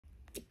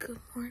Good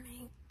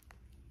morning.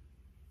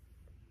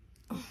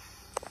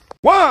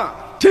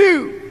 1,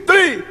 2,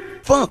 3,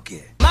 funk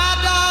it. My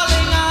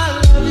darling,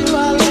 I love you,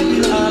 I love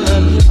you, I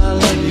love you, I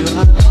love you, I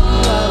love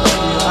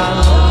you, I love you, I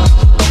love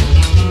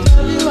you, I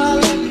love you, I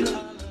love you.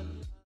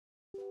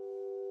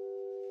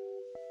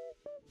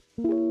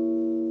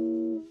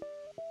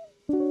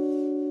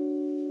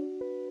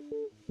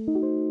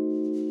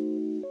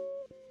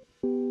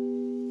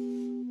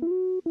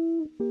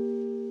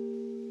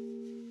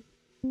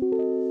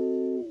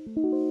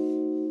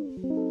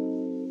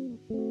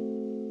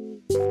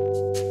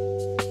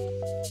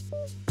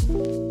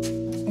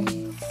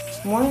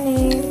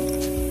 Morning.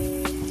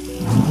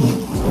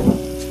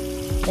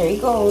 There he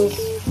goes.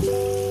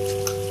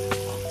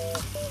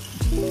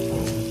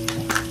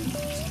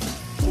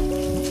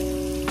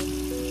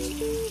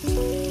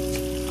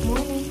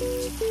 Morning.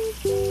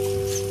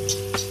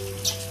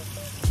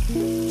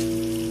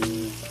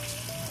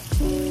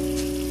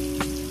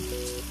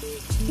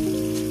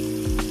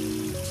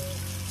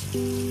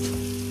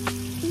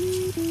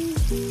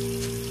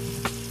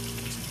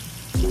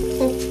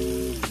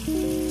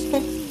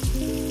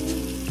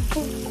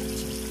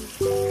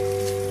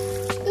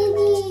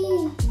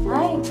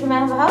 Hi, can I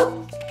have a hug?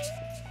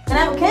 Can I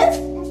have a kiss?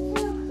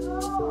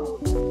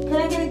 Can I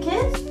get a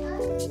kiss?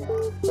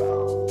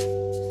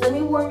 Let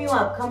me warm you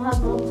up. Come hug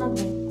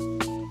me.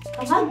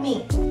 Come hug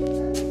me.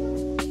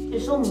 You're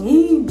so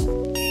mean.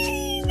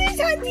 There's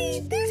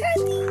Hunty. There's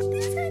Hunty.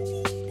 There's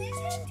Hunty.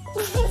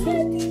 There's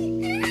Hunty.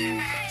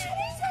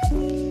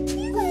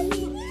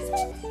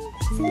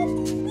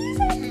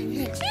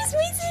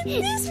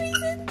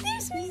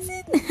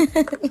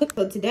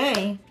 So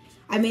today,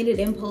 I made an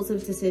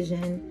impulsive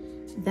decision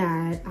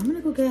that I'm gonna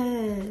go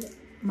get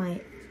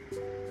my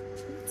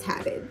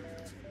tatted.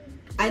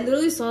 I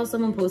literally saw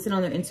someone posted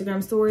on their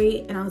Instagram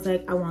story and I was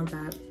like, I want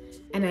that.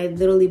 And I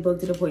literally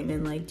booked an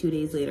appointment like 2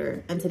 days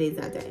later, and today's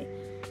that day.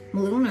 I'm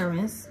a little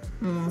nervous,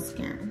 I'm a little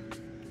scared.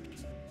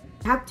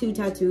 I have 2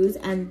 tattoos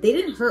and they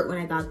didn't hurt when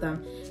I got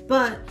them,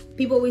 but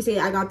people always say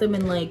I got them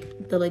in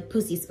like the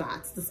pussy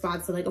spots. The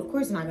spots are like, of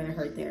course not gonna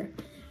hurt there.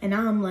 And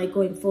now I'm like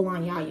going full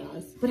on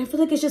yayas. But I feel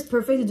like it's just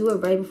perfect to do it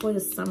right before the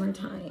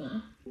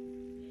summertime.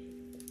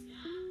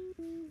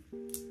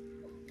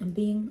 I'm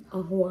being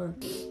a whore.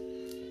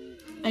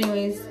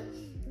 Anyways.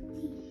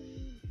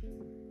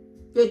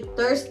 You're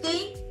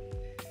thirsty?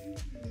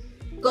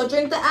 Go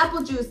drink the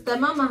apple juice that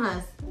mama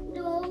has.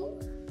 No.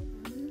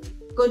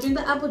 Go drink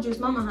the apple juice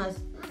mama has.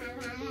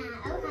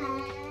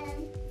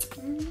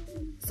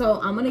 So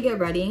I'm gonna get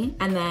ready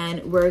and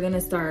then we're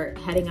gonna start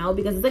heading out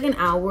because it's like an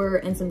hour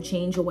and some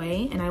change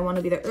away and I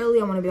wanna be there early,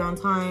 I wanna be there on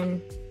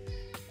time.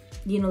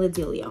 You know the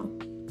dealio.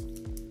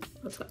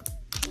 Let's go.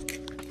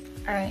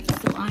 All right,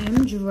 so I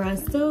am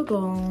dressed to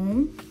go.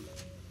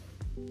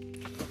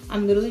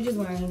 I'm literally just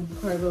wearing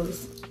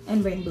cargos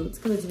and rain boots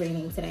because it's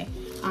raining today.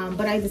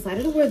 But I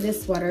decided to wear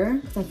this sweater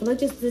because I feel like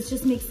this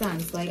just makes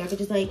sense. Like I could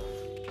just like,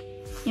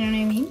 you know what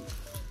I mean?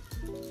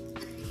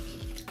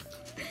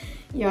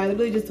 Yeah, I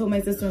literally just told my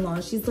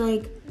sister-in-law. She's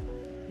like,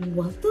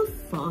 what the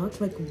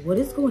fuck? Like, what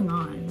is going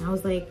on? And I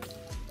was like,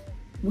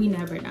 we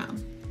never know.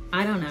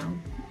 I don't know.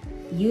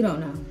 You don't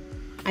know.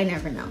 I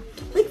never know.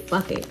 Like,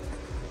 fuck it.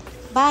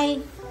 Bye.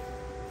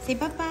 Say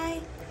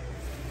bye-bye.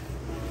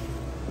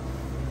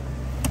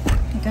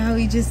 Look how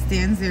he just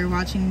stands there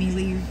watching me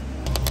leave.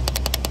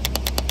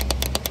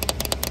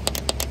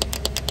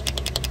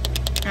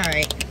 All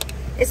right.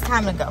 It's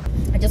time to go.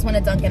 I just went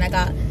to Dunkin'. I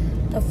got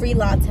a free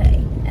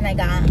latte. And I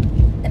got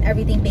an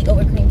everything bagel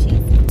with cream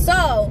cheese.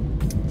 So,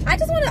 I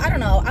just want to, I don't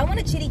know, I want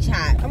to chitty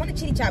chat. I want to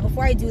chitty chat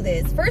before I do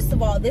this. First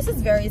of all, this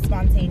is very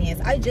spontaneous.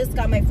 I just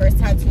got my first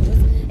tattoos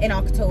in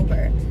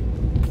October.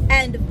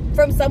 And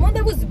from someone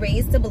that was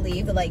raised to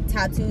believe that like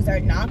tattoos are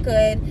not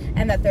good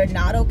and that they're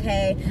not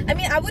okay. I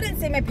mean, I wouldn't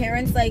say my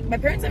parents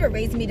never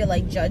raised me to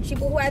like judge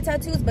people who had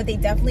tattoos, but they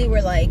definitely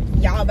were like,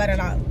 y'all better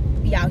not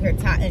be out here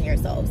tatting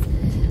yourselves.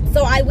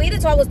 So I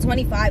waited till I was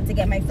 25 to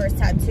get my first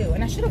tattoo,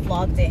 and I should have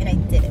vlogged it and I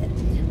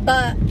didn't.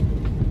 But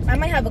I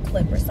might have a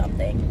clip or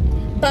something.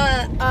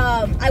 But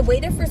I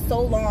waited for so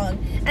long.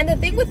 And the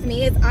thing with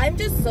me is I'm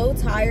just so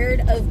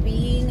tired of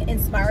being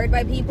inspired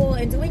by people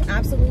and doing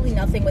absolutely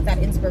nothing with that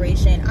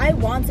inspiration. I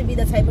want to be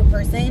the type of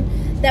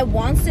person that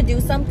wants to do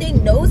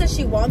something, knows that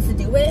she wants to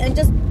do it, and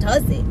just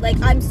does it. Like,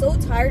 I'm so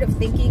tired of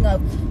thinking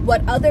of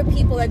what other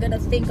people are going to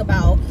think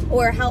about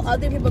or how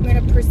other people are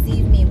going to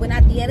perceive me, when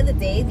at the end of the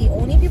day, the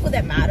only people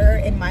that matter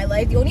in my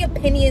life, the only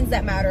opinions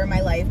that matter in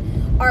my life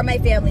are my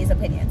family's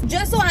opinions.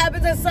 Just so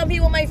happens that some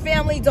people in my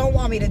family don't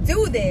want me to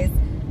do this.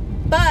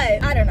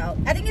 But I don't know.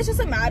 I think it's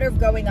just a matter of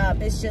growing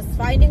up. It's just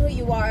finding who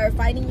you are,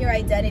 finding your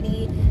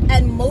identity,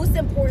 and most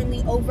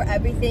importantly, over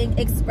everything,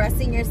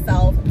 expressing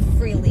yourself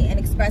freely and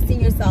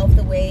expressing yourself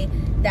the way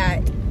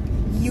that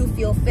you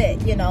feel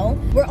fit, you know?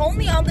 We're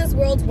only on this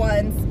world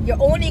once. You're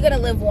only gonna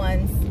live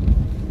once.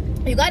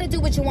 You gotta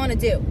do what you wanna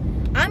do.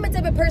 I'm a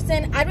type of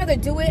person, I'd rather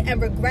do it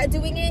and regret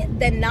doing it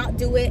than not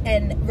do it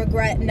and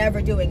regret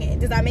never doing it.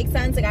 Does that make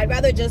sense? Like, I'd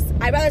rather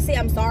say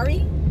I'm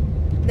sorry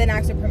then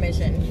ask for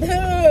permission.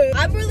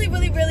 I'm really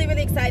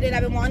excited.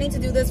 I've been wanting to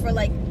do this for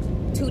like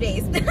 2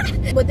 days.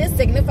 What this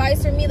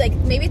signifies for me, like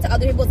maybe to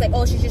other people it's like,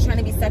 oh, she's just trying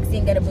to be sexy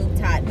and get a boob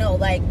tat. No,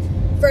 like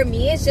for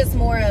me it's just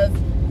more of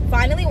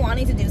finally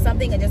wanting to do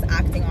something and just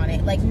acting on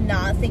it, like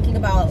not thinking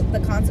about the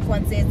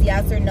consequences,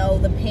 yes or no,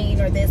 the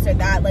pain or this or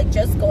that, like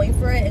just going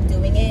for it and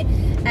doing it.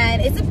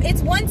 And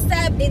it's one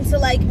step into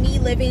like me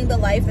living the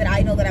life that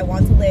I know that I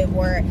want to live,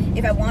 or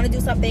if I want to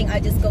do something I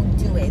just go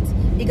do it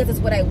because it's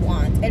what I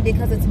want and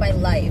because it's my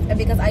life and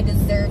because I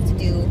deserve to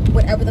do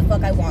whatever the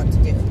fuck I want to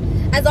do.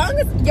 As long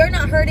as you're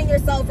not hurting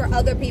yourself or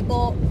other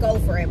people, go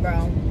for it,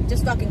 bro.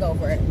 Just fucking go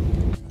for it.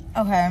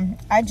 Okay,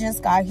 I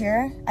just got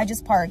here. I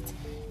just parked.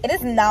 It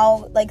is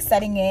now like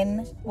setting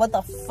in what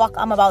the fuck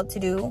I'm about to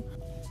do.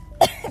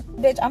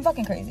 Bitch, I'm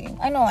fucking crazy.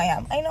 I know I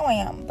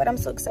am, but I'm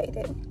so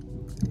excited.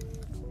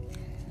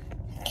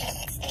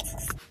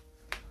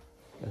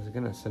 Is it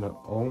gonna sit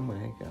up? Oh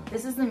my god.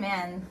 This is the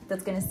man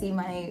that's gonna see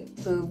my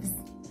boobs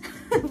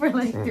for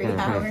like 3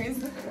 hours.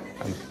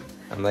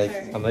 I'm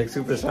like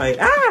super shy.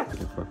 Ah!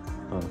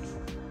 Oh.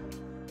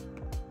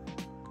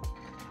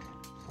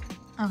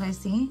 Okay,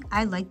 see?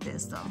 I like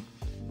this though.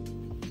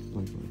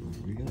 Look,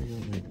 we gotta go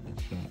like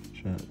a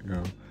shot,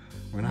 girl.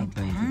 We're not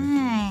playing.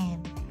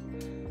 Bad.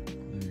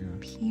 There you go.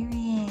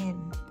 Period.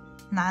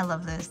 Nah, I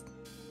love this.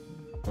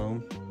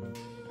 Boom.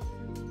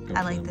 Go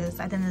I like for it. this.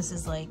 I think this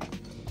is like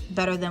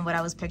better than what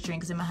I was picturing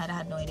because in my head I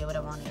had no idea what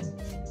I wanted.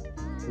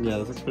 Yeah,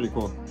 this looks pretty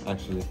cool,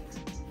 actually.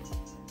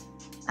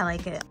 I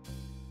like it.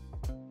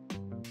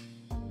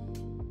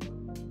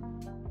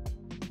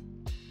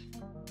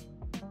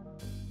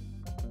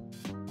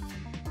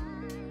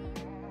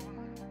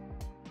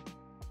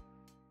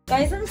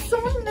 Guys, I'm so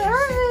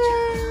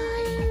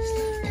nervous.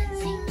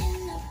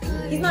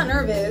 He's not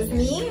nervous.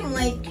 Me? I'm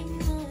like,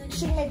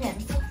 shitting my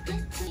pants.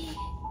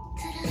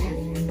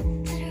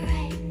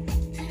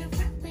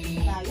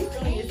 Nah, you're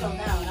feeling yourself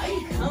now. Now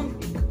you come.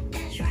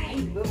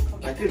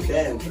 I could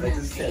dance, I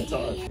just can't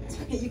talk.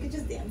 You could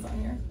just dance on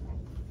here.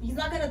 He's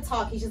not gonna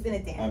talk, he's just gonna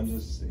dance. I'm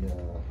just,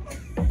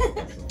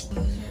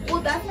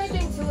 Well, that's my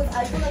thing too, is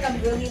I feel like I'm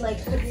really like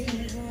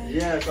fatigued.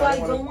 Yeah, So I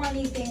don't want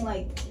anything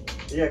like...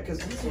 Yeah, because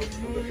the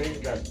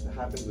thing that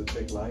happens with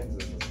thick lines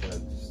is it's gonna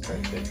just try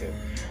to thick it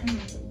and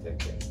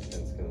thick it, and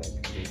it's gonna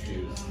like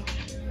refuse.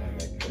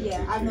 And, like,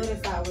 Yeah, I've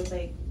noticed that with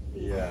like...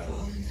 Yeah,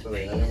 so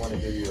like I didn't want to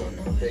give you a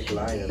thick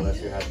line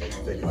unless you had like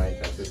thick line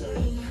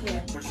toxicity.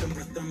 Yeah.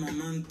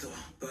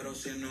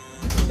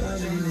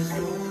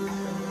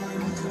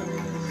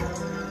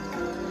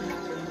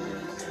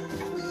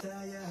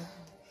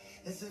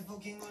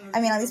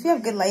 I mean, at least we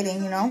have good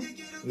lighting, you know?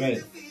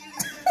 Right.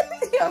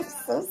 I'm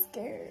so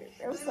scared.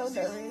 I'm so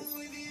nervous.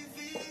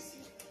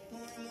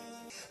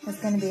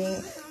 It's gonna be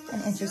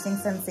an interesting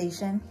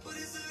sensation.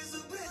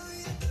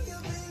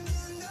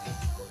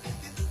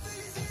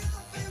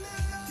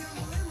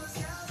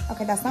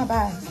 Okay, that's not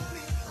bad.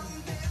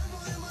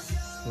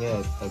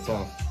 Yeah, that's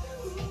all.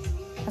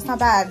 That's not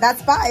bad. That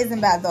spot isn't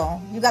bad though.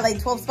 You got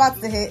like 12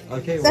 spots to hit.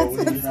 Okay, That's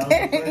well, what's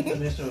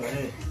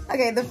scary.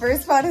 Okay, the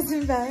first spot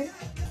isn't bad.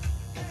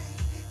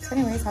 So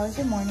anyways, how was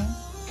your morning?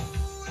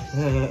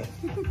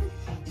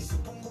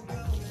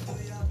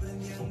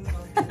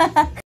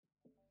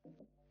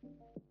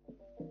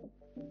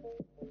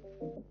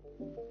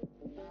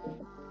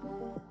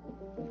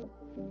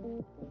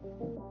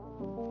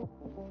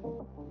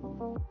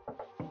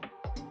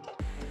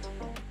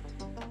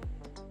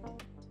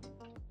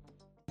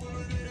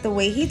 The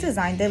way he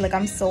designed it, like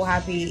I'm so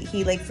happy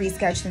he like free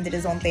sketched and did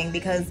his own thing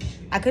because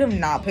I could have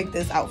not picked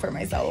this out for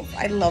myself.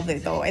 I love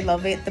it though. I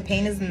love it. The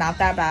paint is not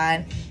that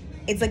bad.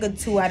 It's like a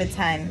 2 out of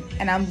 10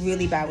 and I'm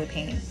really bad with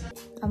paint.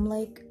 I'm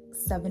like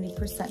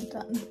 70%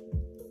 done.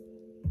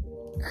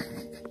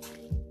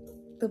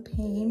 The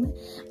pain,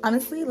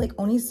 honestly, like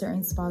only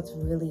certain spots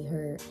really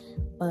hurt,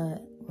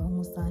 but we're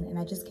almost done and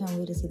I just can't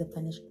wait to see the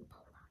finished product.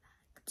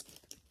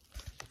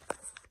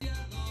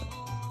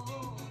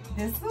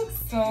 This looks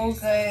so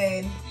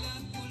good.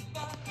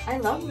 I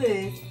love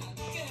this.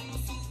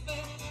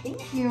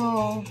 Thank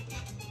you.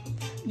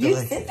 You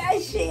did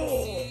that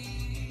shit.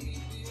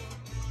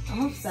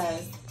 I'm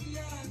obsessed.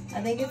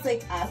 I think it's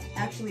like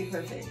actually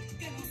perfect.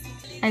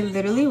 I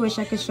literally wish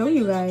I could show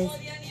you guys.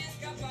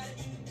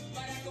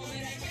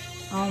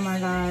 Oh my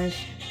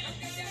gosh.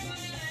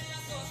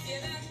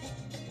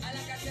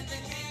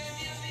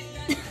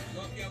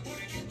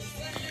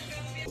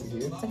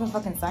 It's like a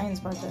fucking science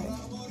project.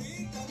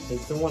 I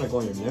still want to go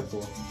on your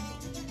nipple.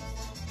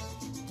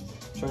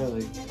 Try to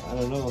like, I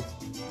don't know.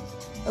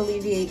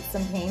 Alleviate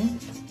some pain.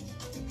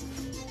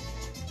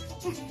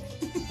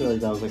 I feel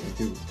like that was like a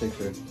cute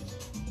picture.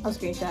 I'll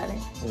screenshot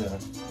it. Yeah.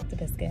 The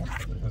biscuit.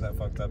 Was that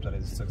fucked up that I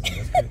just took the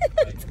biscuit?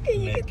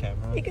 Like,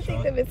 mid-camera? You can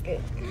take the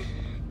biscuit.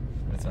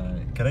 It's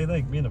alright. Could I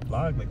like be in a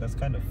vlog? Like that's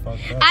kind of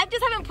fucked up. I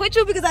just haven't put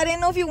you because I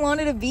didn't know if you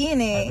wanted to be in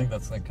I it. think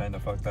that's like kind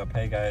of fucked up.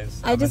 Hey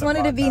guys. I just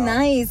wanted to be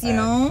nice, you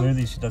know?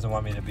 Clearly she doesn't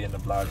want me to be in the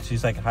vlog.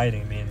 She's like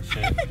hiding me and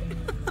shit.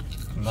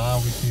 Now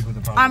we see what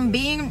the problem I'm is.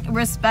 being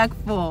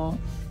respectful.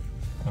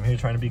 I'm here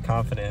trying to be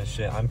confident and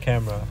shit. I'm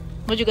camera.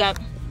 What you got?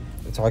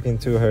 talking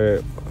to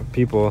her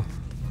people.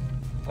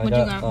 What you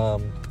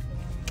got?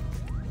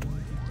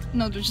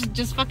 No,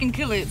 just fucking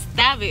kill it.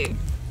 Stab it.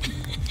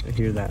 I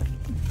hear that.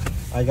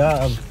 I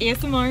got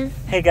ASMR.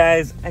 Hey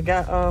guys, I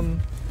got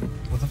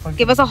what the fuck?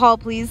 Give us a haul,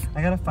 please.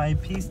 I got a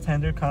 5-piece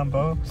tender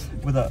combo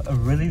with a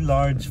really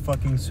large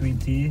fucking sweet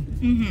tea.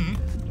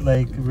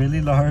 Like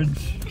really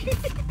large.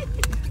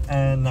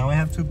 And now I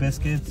have 2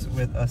 biscuits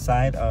with a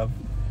side of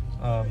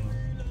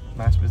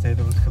mashed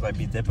potatoes because I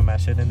be dipping my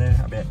shit in there.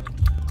 I bet.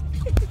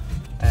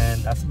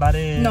 And that's about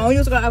it. No, you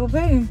also got apple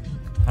pie.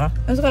 Huh?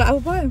 You also got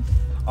apple pie.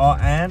 Oh,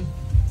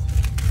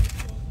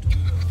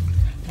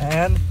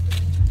 and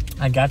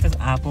I got this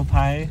apple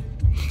pie.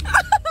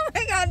 Oh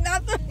my god,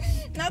 not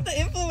the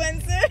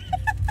influencer.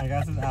 I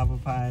got this apple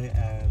pie,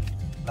 and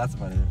that's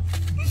about it.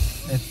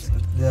 It's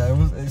yeah, it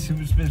was.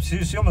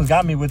 She almost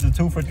got me with the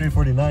 2 for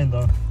 $3.49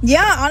 though.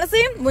 Yeah,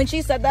 honestly, when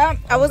she said that,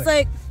 I was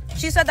like,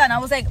 she said that, and I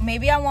was like,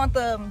 maybe I want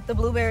the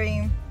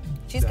blueberry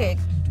cheesecake.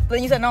 But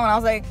then you said no, and I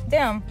was like,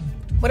 damn,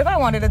 what if I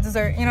wanted a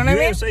dessert? You know what I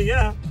mean? You say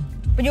yeah.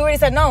 But you already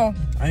said no.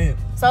 I ain't.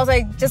 So I was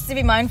like, just to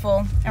be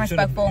mindful and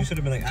respectful. You should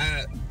have been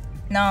like,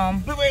 no.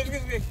 Blueberry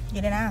cheesecake.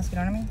 You didn't ask, you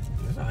know what I mean?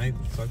 I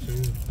ain't. Fuck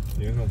you.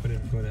 You're gonna put it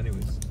in food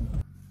anyways.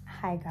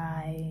 Hi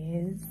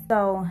guys.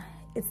 So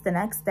it's the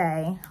next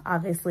day.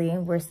 Obviously,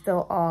 we're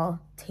still all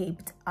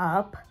taped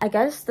up. I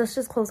guess let's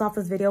just close off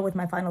this video with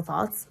my final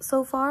thoughts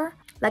so far.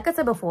 Like I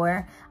said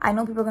before, I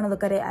know people are gonna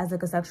look at it as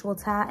like a sexual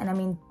tat, and I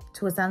mean,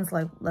 to a sense,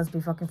 like, let's be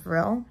fucking for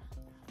real.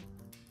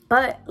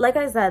 But like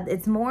I said,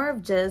 it's more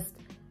of just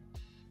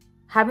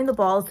having the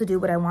balls to do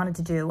what I wanted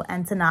to do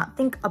and to not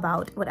think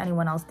about what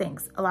anyone else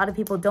thinks. A lot of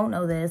people don't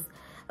know this,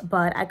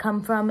 but I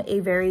come from a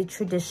very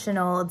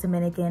traditional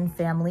Dominican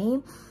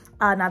family,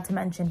 not to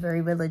mention very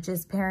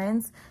religious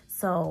parents.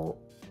 So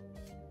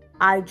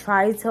I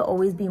try to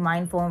always be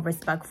mindful and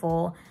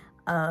respectful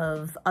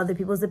of other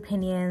people's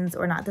opinions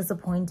or not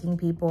disappointing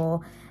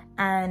people.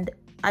 And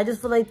I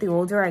just feel like the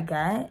older I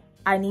get,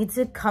 I need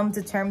to come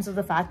to terms with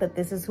the fact that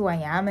this is who I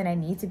am, and I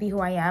need to be who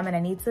I am, and I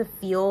need to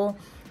feel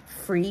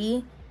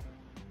free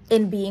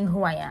in being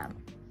who I am.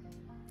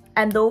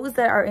 And those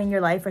that are in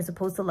your life are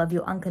supposed to love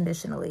you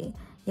unconditionally,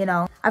 you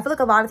know? I feel like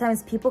a lot of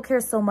times people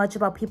care so much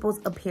about people's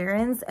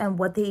appearance and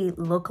what they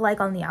look like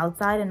on the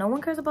outside, and no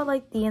one cares about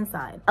like the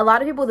inside. A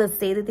lot of people that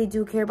say that they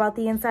do care about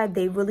the inside,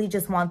 they really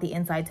just want the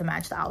inside to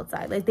match the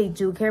outside. Like, they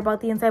do care about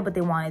the inside, but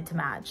they want it to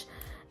match.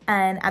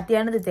 And at the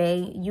end of the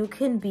day, you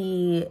can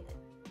be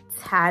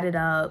tatted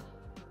up,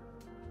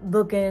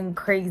 looking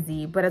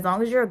crazy, but as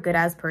long as you're a good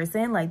ass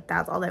person, like,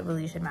 that's all that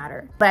really should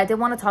matter. But I did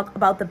want to talk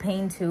about the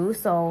pain too.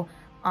 So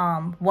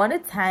 1 to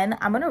 10,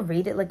 I'm gonna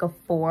rate it like a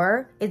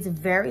 4. It's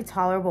very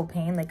tolerable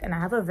pain, like, and I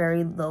have a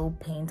very low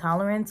pain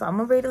tolerance, so I'm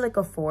gonna rate it like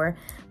a 4.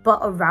 But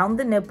around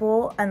the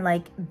nipple and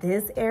like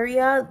this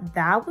area,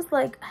 that was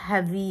like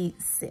heavy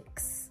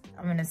 6,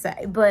 I'm gonna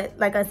say. But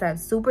like I said,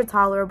 super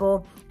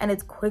tolerable, and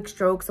it's quick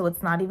stroke, so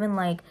it's not even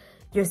like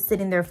you're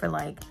sitting there for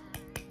like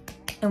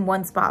in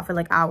one spot for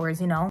like hours,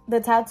 you know? The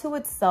tattoo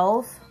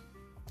itself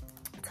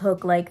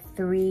took like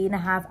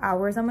 3.5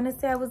 hours. I'm gonna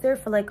say I was there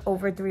for like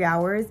over 3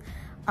 hours.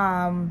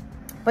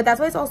 But that's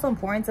why it's also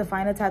important to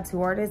find a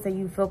tattoo artist that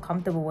you feel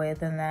comfortable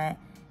with and that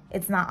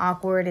it's not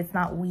awkward, it's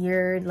not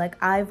weird. Like,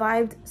 I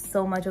vibed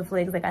so much with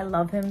Fliggs. Like, I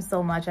love him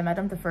so much. I met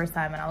him the first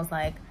time and I was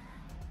like,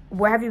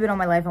 where have you been all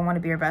my life? I want to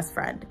be your best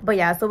friend. But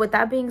yeah, so with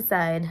that being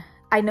said,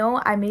 I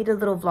know I made a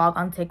little vlog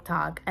on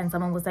TikTok and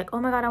someone was like, oh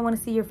my God, I want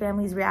to see your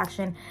family's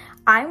reaction.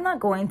 I'm not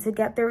going to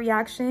get their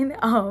reaction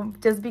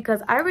just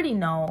because I already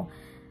know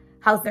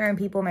how certain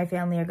people in my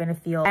family are going to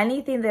feel.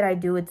 Anything that I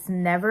do, it's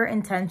never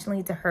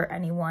intentionally to hurt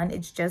anyone.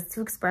 It's just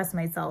to express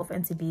myself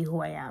and to be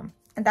who I am.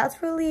 And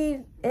that's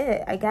really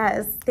it, I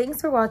guess.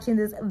 Thanks for watching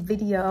this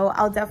video.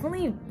 I'll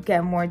definitely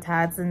get more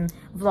tats and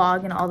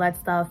vlog and all that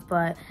stuff,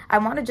 but I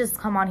want to just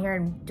come on here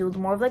and do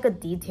more of like a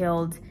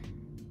detailed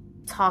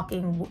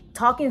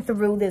talking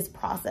through this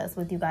process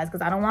with you guys,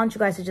 because I don't want you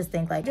guys to just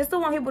think like, just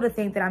don't want people to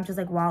think that I'm just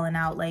like wilding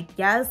out. Like,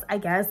 yes, I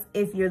guess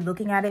if you're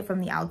looking at it from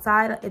the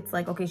outside, it's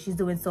like, okay, she's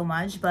doing so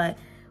much, but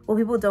what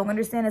people don't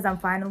understand is I'm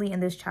finally in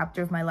this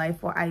chapter of my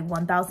life where I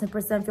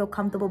 1000% feel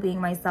comfortable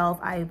being myself.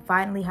 I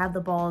finally have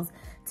the balls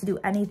to do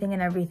anything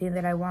and everything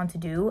that I want to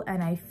do,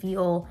 and I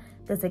feel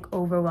this like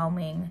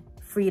overwhelming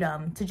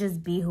freedom to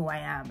just be who I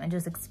am and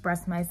just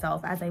express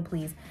myself as I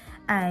please.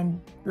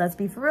 And let's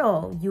be for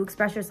real, you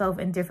express yourself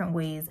in different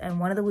ways, and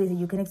one of the ways that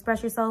you can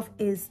express yourself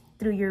is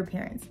through your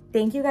appearance.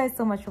 Thank you guys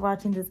so much for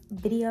watching this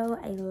video.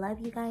 I love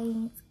you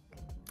guys.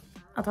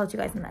 I'll talk to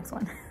you guys in the next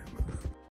one.